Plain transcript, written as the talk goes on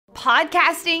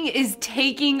Podcasting is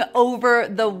taking over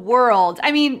the world.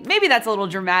 I mean, maybe that's a little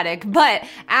dramatic, but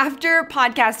after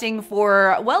podcasting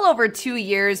for well over 2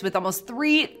 years with almost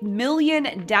 3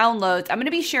 million downloads, I'm going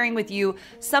to be sharing with you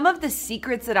some of the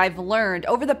secrets that I've learned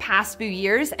over the past few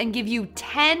years and give you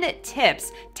 10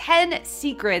 tips, 10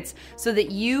 secrets so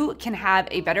that you can have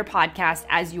a better podcast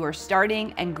as you are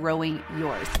starting and growing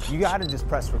yours. You got to just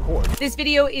press record. This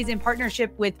video is in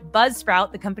partnership with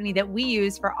Buzzsprout, the company that we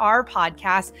use for our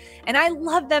podcast. And I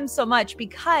love them so much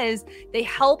because they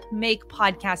help make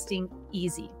podcasting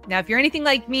easy. Now, if you're anything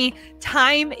like me,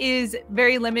 time is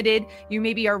very limited. You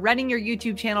maybe are running your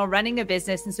YouTube channel, running a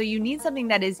business, and so you need something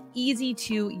that is easy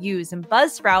to use. And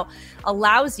Buzzsprout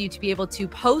allows you to be able to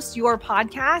post your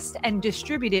podcast and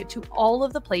distribute it to all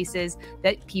of the places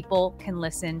that people can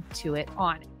listen to it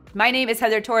on. My name is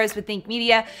Heather Torres with Think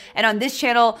Media, and on this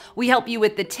channel, we help you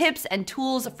with the tips and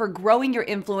tools for growing your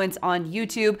influence on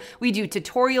YouTube. We do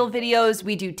tutorial videos,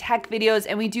 we do tech videos,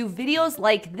 and we do videos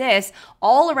like this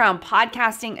all around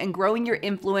podcasting and growing your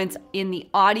influence in the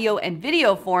audio and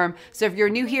video form. So if you're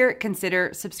new here,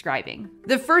 consider subscribing.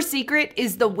 The first secret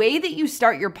is the way that you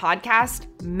start your podcast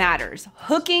matters.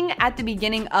 Hooking at the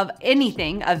beginning of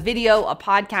anything, a video, a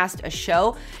podcast, a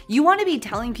show, you want to be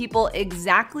telling people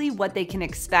exactly what they can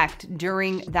expect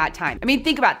during that time. I mean,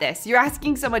 think about this. You're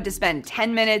asking someone to spend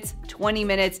 10 minutes, 20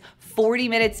 minutes, 40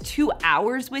 minutes, 2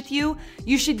 hours with you.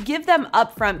 You should give them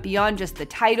upfront beyond just the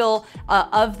title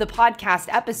of the podcast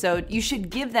episode. You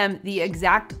should give them the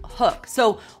exact hook.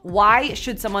 So why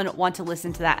should someone want to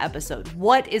listen to that episode?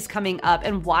 What is coming up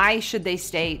and why should they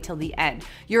stay till the end?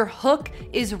 Your hook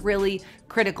is really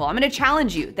critical. I'm going to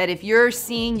challenge you that if you're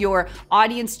seeing your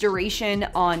audience duration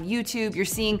on YouTube, you're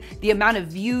seeing the amount of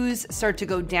views start to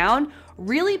go down,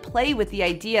 really play with the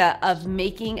idea of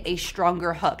making a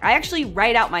stronger hook. I actually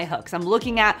write out my hooks. I'm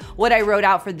looking at what I wrote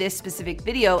out for this specific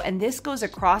video, and this goes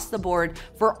across the board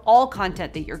for all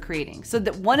content that you're creating. So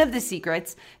that one of the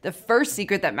secrets, the first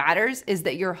secret that matters, is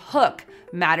that your hook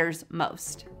matters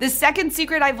most. The second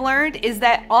secret I've learned is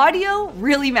that audio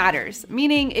really matters.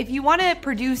 Meaning, if you want to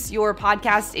produce your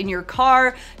podcast in your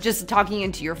car, just talking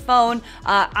into your phone,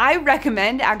 I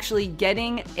recommend actually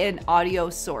getting an audio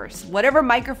source. Whatever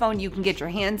microphone you can get your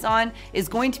hands on is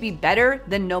going to be better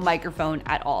than no microphone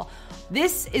at all.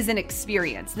 This is an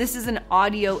experience. This is an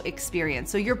audio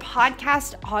experience. So your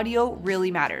podcast audio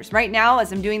really matters. Right now,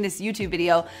 as I'm doing this YouTube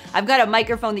video, I've got a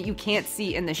microphone that you can't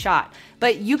see in the shot,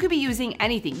 but you could be using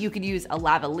anything. You could use a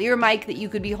lavalier mic that you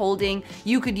could be holding.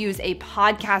 You could use a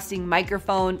podcasting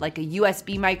microphone, like a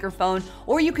USB microphone,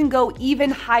 or you can go even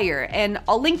higher. And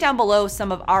I'll link down below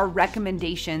some of our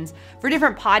recommendations for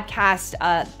different podcast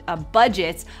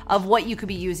budgets of what you could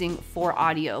be using for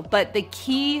audio. But the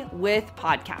key with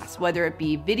podcasts, whether it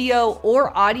be video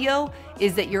or audio,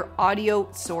 is that your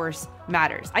audio source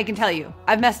matters. I can tell you,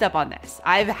 I've messed up on this.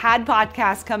 I've had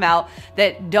podcasts come out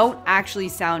that don't actually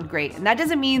sound great. And that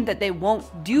doesn't mean that they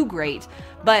won't do great,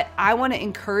 but I want to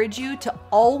encourage you to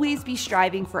always be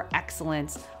striving for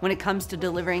excellence when it comes to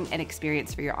delivering an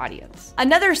experience for your audience.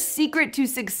 Another secret to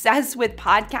success with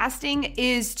podcasting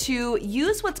is to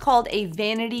use what's called a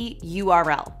vanity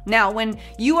URL. Now, when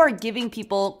you are giving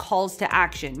people calls to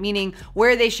action, meaning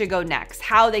where they should go next,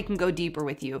 how they can go deeper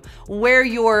with you, where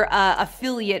you're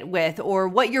affiliate with, or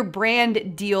what your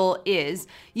brand deal is,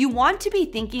 you want to be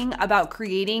thinking about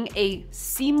creating a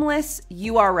seamless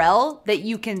URL that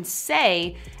you can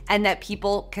say and that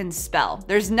people can spell.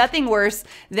 There's nothing worse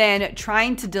than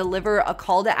trying to deliver a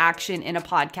call to action in a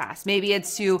podcast. Maybe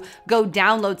it's to go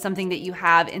download something that you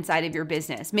have inside of your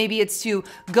business. Maybe it's to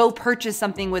go purchase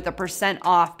something with a %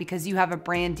 off because you have a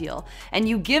brand deal. And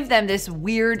you give them this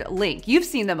weird link. You've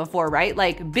seen them before, right?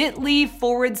 Like bit.ly/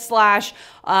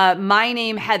 my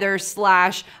name Heather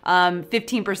 /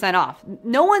 15% off.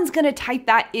 No one's going to type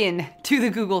that in to the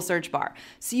Google search bar.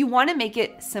 So you want to make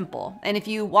it simple. And if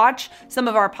you watch some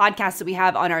of our podcasts that we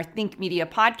have on our Think Media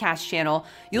podcast channel,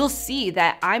 you'll see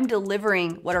that I'm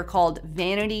delivering what are called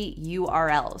vanity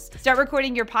URLs. Start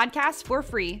recording your podcast for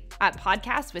free at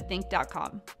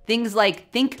podcastwiththink.com. Things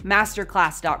like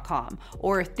thinkmasterclass.com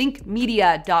or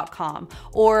thinkmedia.com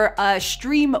or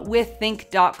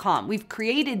streamwiththink.com. We've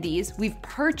created these, we've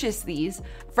purchased these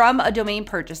from a domain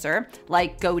purchaser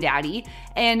like GoDaddy.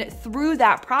 And through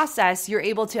that process, you're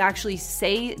able to actually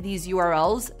say these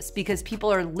URLs because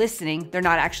people are listening. They're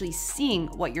not actually seeing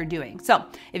what you're doing. So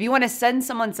if you want to send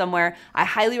someone somewhere, I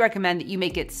highly recommend that you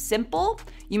make it simple,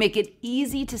 you make it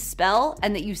easy to spell,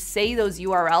 and that you say those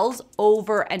URLs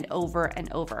over and over and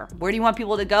over. Where do you want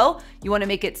people to go? You want to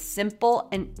make it simple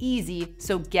and easy.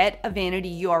 So get a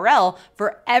vanity URL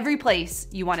for every place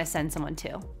you want to send someone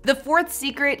to. The fourth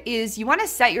secret is you want to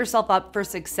set yourself up for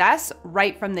success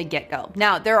right from the get-go.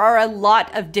 Now, there are a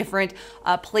lot of different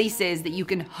places that you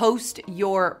can host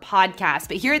your podcast,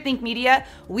 but here at Think Media,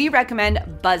 we recommend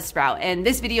Buzzsprout. And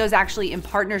this video is actually in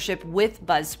partnership with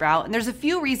Buzzsprout. And there's a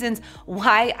few reasons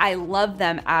why I love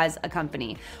them as a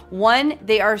company. One,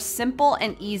 they are simple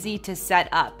and easy to set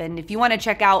up. And if you want to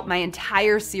check out my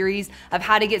entire series of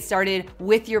how to get started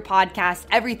with your podcast,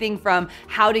 everything from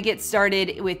how to get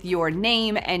started with your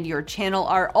name and your channel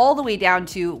art, all the way down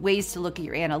to ways to look at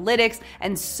your analytics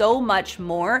and so much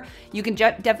more, you can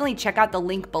definitely check out the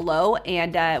link below,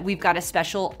 and we've got a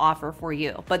special offer for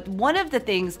you. But one of the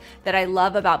things that I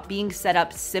love about being set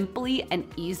up simply and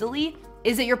easily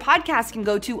is that your podcast can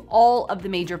go to all of the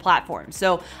major platforms.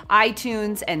 So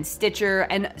iTunes and Stitcher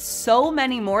and so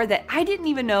many more that I didn't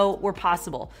even know were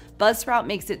possible. Buzzsprout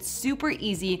makes it super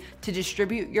easy to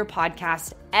distribute your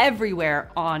podcast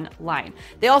everywhere online.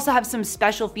 They also have some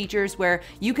special features where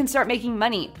you can start making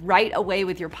money right away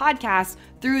with your podcast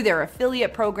through their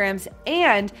affiliate programs,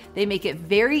 and they make it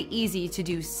very easy to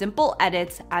do simple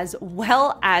edits as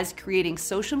well as creating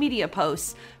social media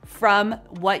posts from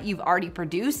what you've already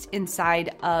produced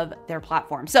inside of their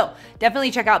platform. So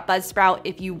definitely check out Buzzsprout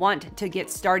if you want to get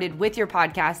started with your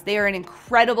podcast. They are an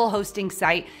incredible hosting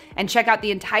site, and check out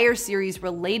the entire series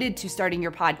related to starting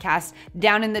your podcast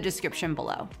down in the description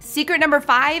below. Secret number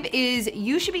 5 is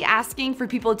you should be asking for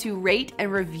people to rate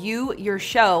and review your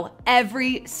show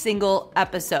every single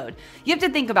episode. You have to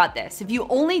think about this. If you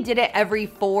only did it every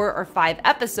 4 or 5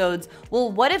 episodes,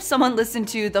 well, what if someone listened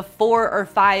to the 4 or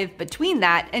 5 between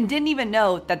that and didn't even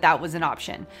know that that was an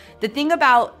option? The thing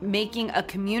about making a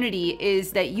community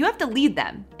is that you have to lead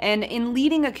them. And in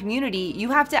leading a community, you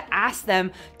have to ask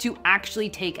them to actually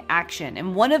take action.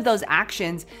 And one of those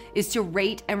actions is to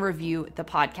rate and review the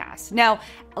podcast. Now,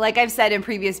 like I've said in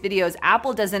previous videos,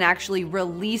 Apple doesn't actually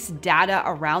release data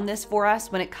around this for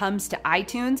us when it comes to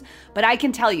iTunes, but I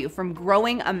can tell you from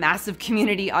growing a massive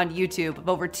community on YouTube of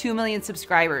over 2 million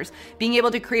subscribers, being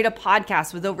able to create a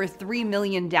podcast with over 3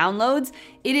 million downloads,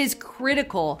 it is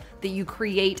critical that you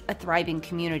create a thriving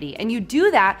community. And you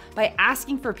do that by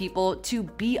asking for people to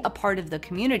be a part of the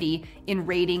community in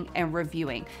rating and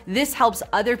reviewing. This helps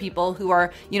other people who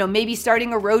are, maybe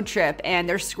starting a road trip and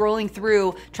they're scrolling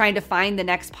through trying to find the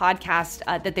next podcast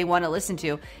that they want to listen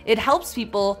to. It helps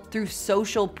people through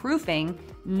social proofing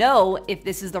know if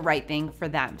this is the right thing for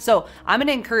them. So I'm going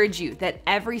to encourage you that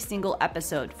every single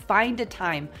episode, find a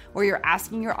time where you're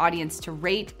asking your audience to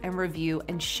rate and review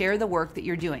and share the work that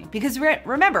you're doing. Because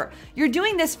remember, you're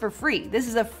doing this for free. This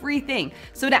is a free thing.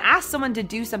 So to ask someone to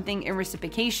do something in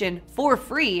reciprocation for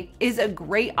free is a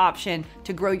great option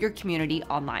to grow your community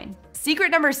online.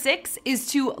 Secret number 6 is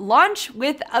to launch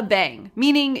with a bang,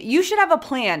 meaning you should have a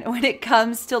plan when it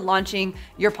comes to launching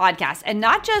your podcast, and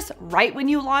not just right when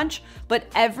you launch, but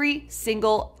every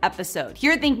single episode.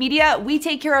 Here at Think Media, we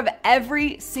take care of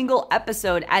every single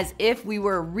episode as if we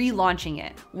were relaunching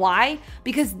it. Why?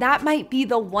 Because that might be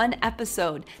the one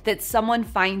episode that someone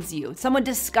finds you, someone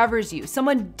discovers you,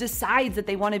 someone decides that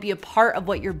they want to be a part of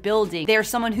what you're building. They're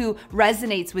someone who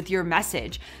resonates with your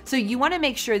message. So you want to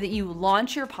make sure that you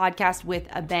launch your podcast with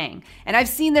a bang. And I've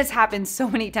seen this happen so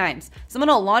many times. Someone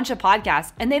will launch a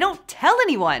podcast and they don't tell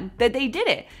anyone that they did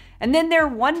it. And then they're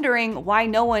wondering why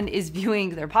no one is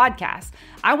viewing their podcast.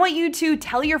 I want you to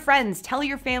tell your friends, tell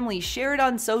your family, share it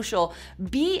on social,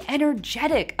 be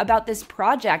energetic about this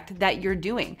project that you're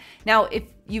doing. Now, if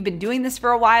you've been doing this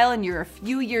for a while and you're a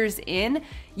few years in,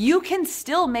 you can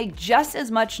still make just as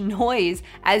much noise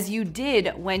as you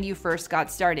did when you first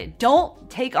got started. Don't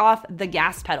take off the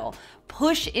gas pedal.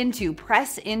 Press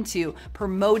into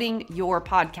promoting your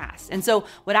podcast. And so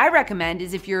what I recommend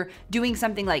is if you're doing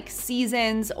something like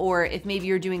seasons, or if maybe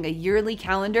you're doing a yearly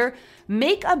calendar,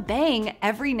 make a bang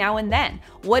every now and then.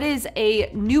 What is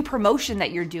a new promotion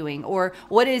that you're doing, or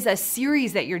what is a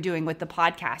series that you're doing with the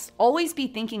podcast? Always be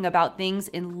thinking about things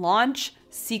in launch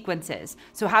sequences.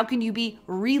 So how can you be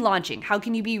relaunching? How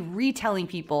can you be retelling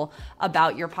people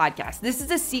about your podcast? This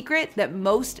is a secret that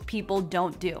most people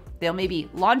don't do. They'll maybe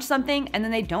launch something and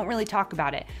then they don't really talk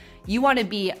about it. You want to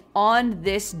be on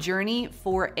this journey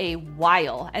for a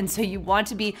while. And so you want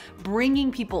to be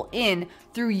bringing people in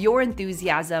through your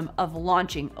enthusiasm of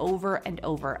launching over and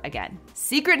over again.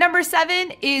 Secret number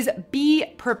 7 is be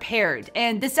prepared.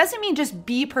 And this doesn't mean just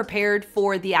be prepared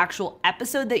for the actual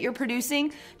episode that you're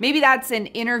producing. Maybe that's an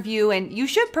interview and you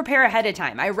should prepare ahead of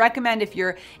time. I recommend if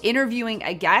you're interviewing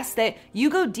a guest that you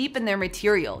go deep in their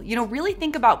material. Really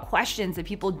think about questions that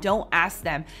people don't ask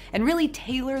them and really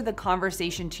tailor the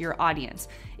conversation to your audience.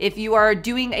 If you are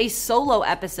doing a solo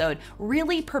episode,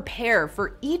 really prepare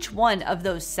for each one of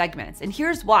those segments. And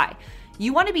here's why.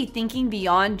 you want to be thinking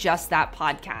beyond just that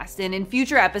podcast. And in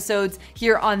future episodes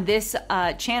here on this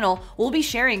channel, we'll be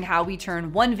sharing how we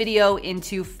turn one video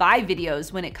into 5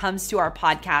 videos when it comes to our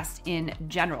podcast in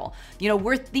general.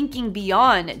 We're thinking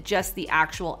beyond just the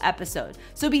actual episode.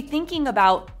 So be thinking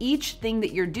about each thing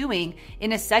that you're doing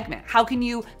in a segment. How can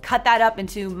you cut that up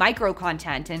into micro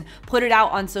content and put it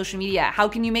out on social media? How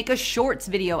can you make a shorts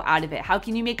video out of it? How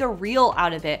can you make a reel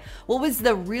out of it? What was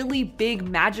the really big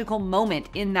magical moment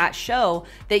in that show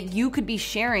that you could be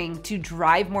sharing to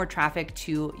drive more traffic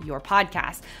to your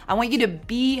podcast? I want you to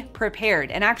be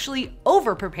prepared and actually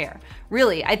over prepare.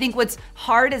 Really, I think what's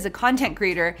hard as a content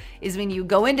creator is when you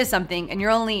go into something and you're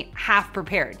only half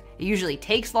prepared. It usually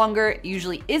takes longer, it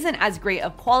usually isn't as great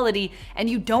of quality, and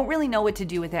you don't really know what to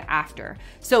do with it after.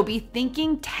 So be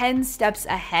thinking 10 steps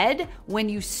ahead when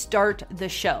you start the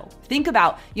show. Think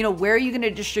about, where are you going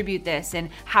to distribute this, and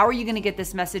how are you going to get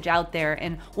this message out there,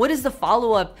 and what is the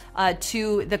follow-up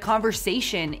to the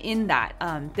conversation in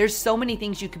that? There's so many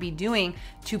things you could be doing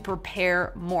to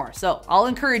prepare more. So I'll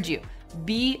encourage you.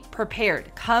 Be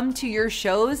prepared. Come to your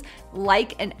shows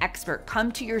like an expert. Come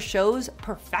to your shows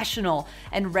professional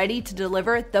and ready to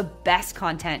deliver the best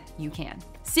content you can.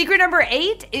 Secret number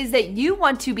 8 is that you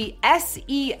want to be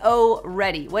SEO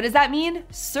ready. What does that mean?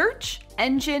 Search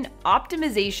engine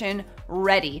optimization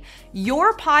ready.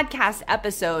 Your podcast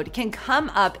episode can come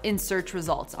up in search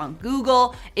results on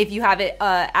Google. If you have it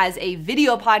as a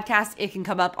video podcast, it can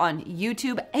come up on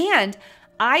YouTube, and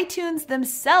iTunes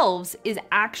themselves is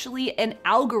actually an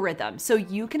algorithm. So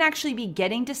you can actually be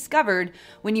getting discovered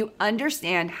when you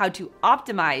understand how to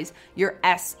optimize your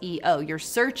SEO, your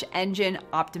search engine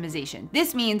optimization.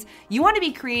 This means you want to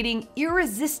be creating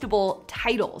irresistible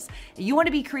titles. You want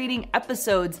to be creating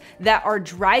episodes that are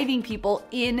driving people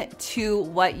into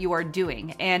what you are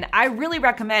doing. And I really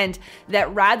recommend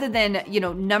that rather than,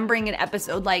 numbering an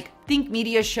episode like Think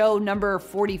Media Show number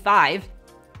 45,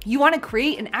 you want to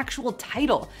create an actual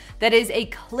title that is a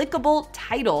clickable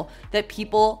title that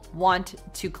people want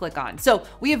to click on. So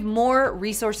we have more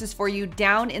resources for you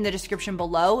down in the description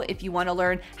below if you want to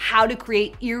learn how to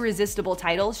create irresistible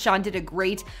titles. Sean did a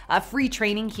great free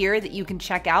training here that you can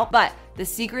check out. But the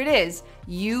secret is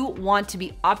you want to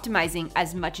be optimizing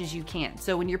as much as you can.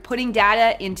 So when you're putting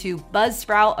data into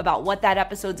Buzzsprout about what that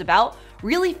episode's about,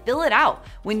 really fill it out.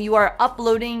 When you are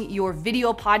uploading your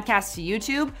video podcast to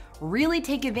YouTube, really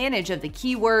take advantage of the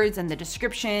keywords and the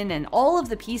description and all of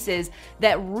the pieces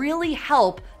that really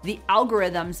help the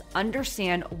algorithms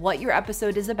understand what your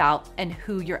episode is about and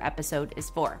who your episode is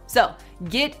for. So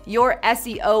get your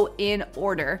SEO in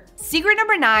order. Secret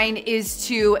number 9 is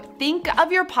to think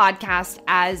of your podcast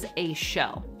as a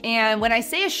show. And when I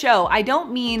say a show, I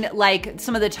don't mean like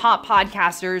some of the top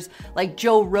podcasters like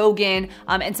Joe Rogan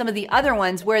and some of the other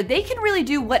ones where they can really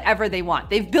do whatever they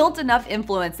want. They've built enough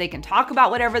influence. They can talk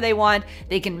about whatever they want.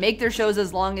 They can make their shows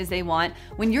as long as they want.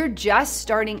 When you're just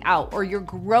starting out or you're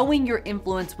growing your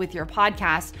influence with your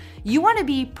podcast, you want to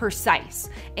be precise.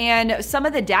 And some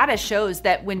of the data shows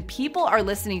that when people are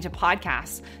listening to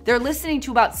podcasts, they're listening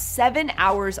to about 7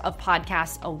 hours of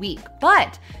podcasts a week,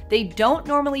 but they don't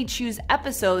normally choose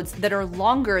episodes that are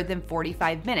longer than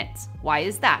 45 minutes. Why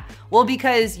is that? Well,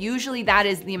 because usually that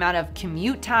is the amount of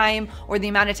commute time or the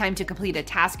amount of time to complete a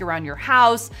task around your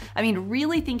house. I mean,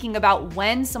 really thinking about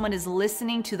when someone is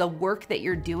listening to the work that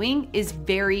you're doing is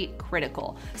very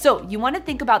critical. So you want to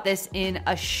think about this in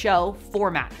a show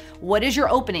format. What is your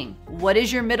opening? What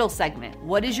is your middle segment?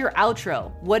 What is your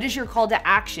outro? What is your call to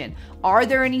action? Are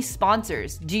there any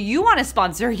sponsors? Do you want to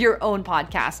sponsor your own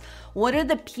podcast? What are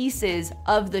the pieces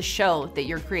of the show that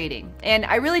you're creating? And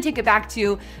I really take it back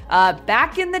to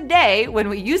back in the day when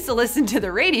we used to listen to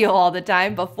the radio all the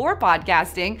time before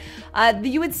podcasting.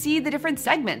 You would see the different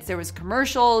segments. There was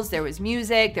commercials, there was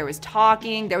music, there was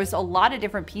talking, there was a lot of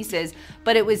different pieces,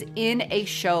 but it was in a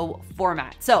show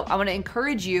format. So I want to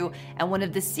encourage you, and one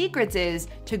of the secrets is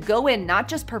to go in not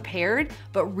just prepared,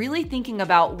 but really thinking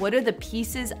about what are the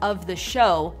pieces of the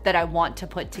show that I want to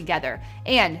put together.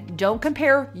 And don't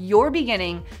compare your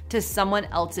beginning to someone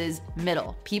else's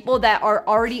middle. People that are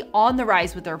already on the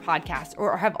rise with their podcast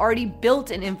or have already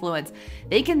built an influence,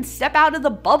 they can step out of the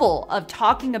bubble of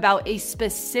talking about a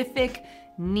specific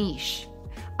niche.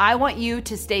 I want you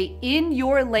to stay in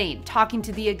your lane, talking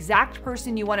to the exact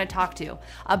person you want to talk to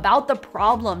about the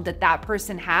problem that that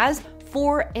person has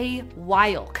for a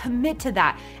while. Commit to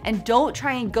that and don't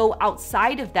try and go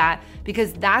outside of that,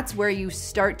 because that's where you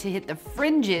start to hit the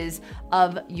fringes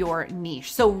of your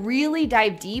niche. So really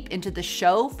dive deep into the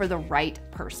show for the right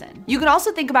person. You can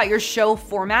also think about your show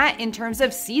format in terms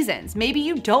of seasons. Maybe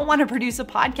you don't want to produce a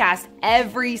podcast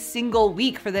every single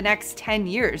week for the next 10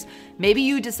 years. Maybe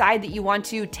you decide that you want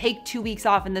to take 2 weeks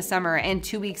off in the summer and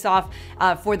 2 weeks off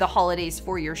for the holidays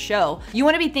for your show. You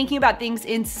want to be thinking about things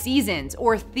in seasons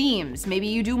or themes. Maybe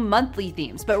you do monthly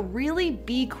themes, but really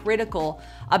be critical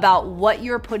about what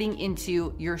you're putting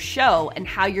into your show and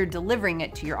how you're delivering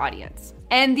it to your audience.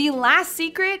 And the last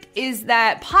secret is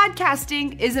that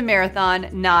podcasting is a marathon,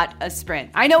 not a sprint.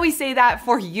 I know we say that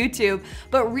for YouTube,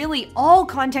 but really all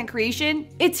content creation,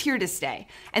 it's here to stay.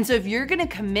 And so if you're gonna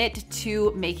commit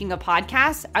to making a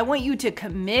podcast, I want you to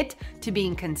commit to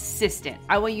being consistent.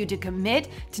 I want you to commit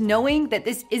to knowing that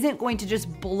this isn't going to just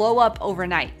blow up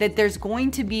overnight, that there's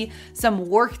going to be some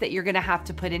work that you're gonna have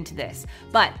to put into this.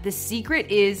 But the secret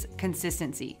is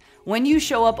consistency. When you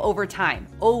show up over time,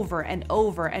 over and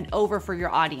over and over for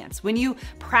your audience, when you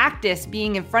practice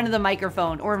being in front of the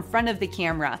microphone or in front of the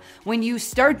camera, when you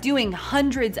start doing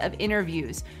hundreds of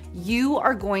interviews, you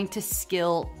are going to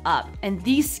skill up. And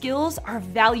these skills are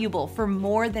valuable for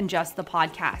more than just the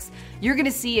podcast. You're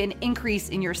gonna see an increase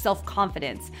in your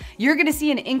self-confidence. You're gonna see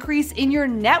an increase in your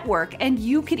network, and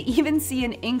you could even see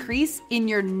an increase in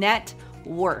your net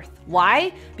worth.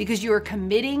 Why? Because you are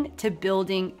committing to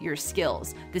building your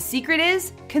skills. The secret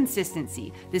is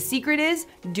consistency. The secret is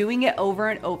doing it over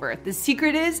and over. The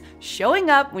secret is showing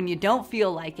up when you don't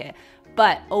feel like it.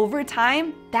 But over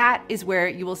time, that is where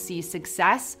you will see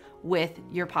success with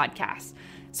your podcast.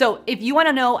 So if you want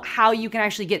to know how you can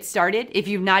actually get started, if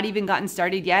you've not even gotten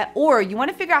started yet, or you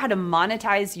want to figure out how to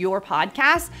monetize your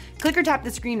podcast, click or tap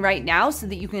the screen right now so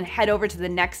that you can head over to the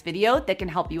next video that can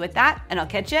help you with that. And I'll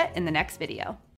catch you in the next video.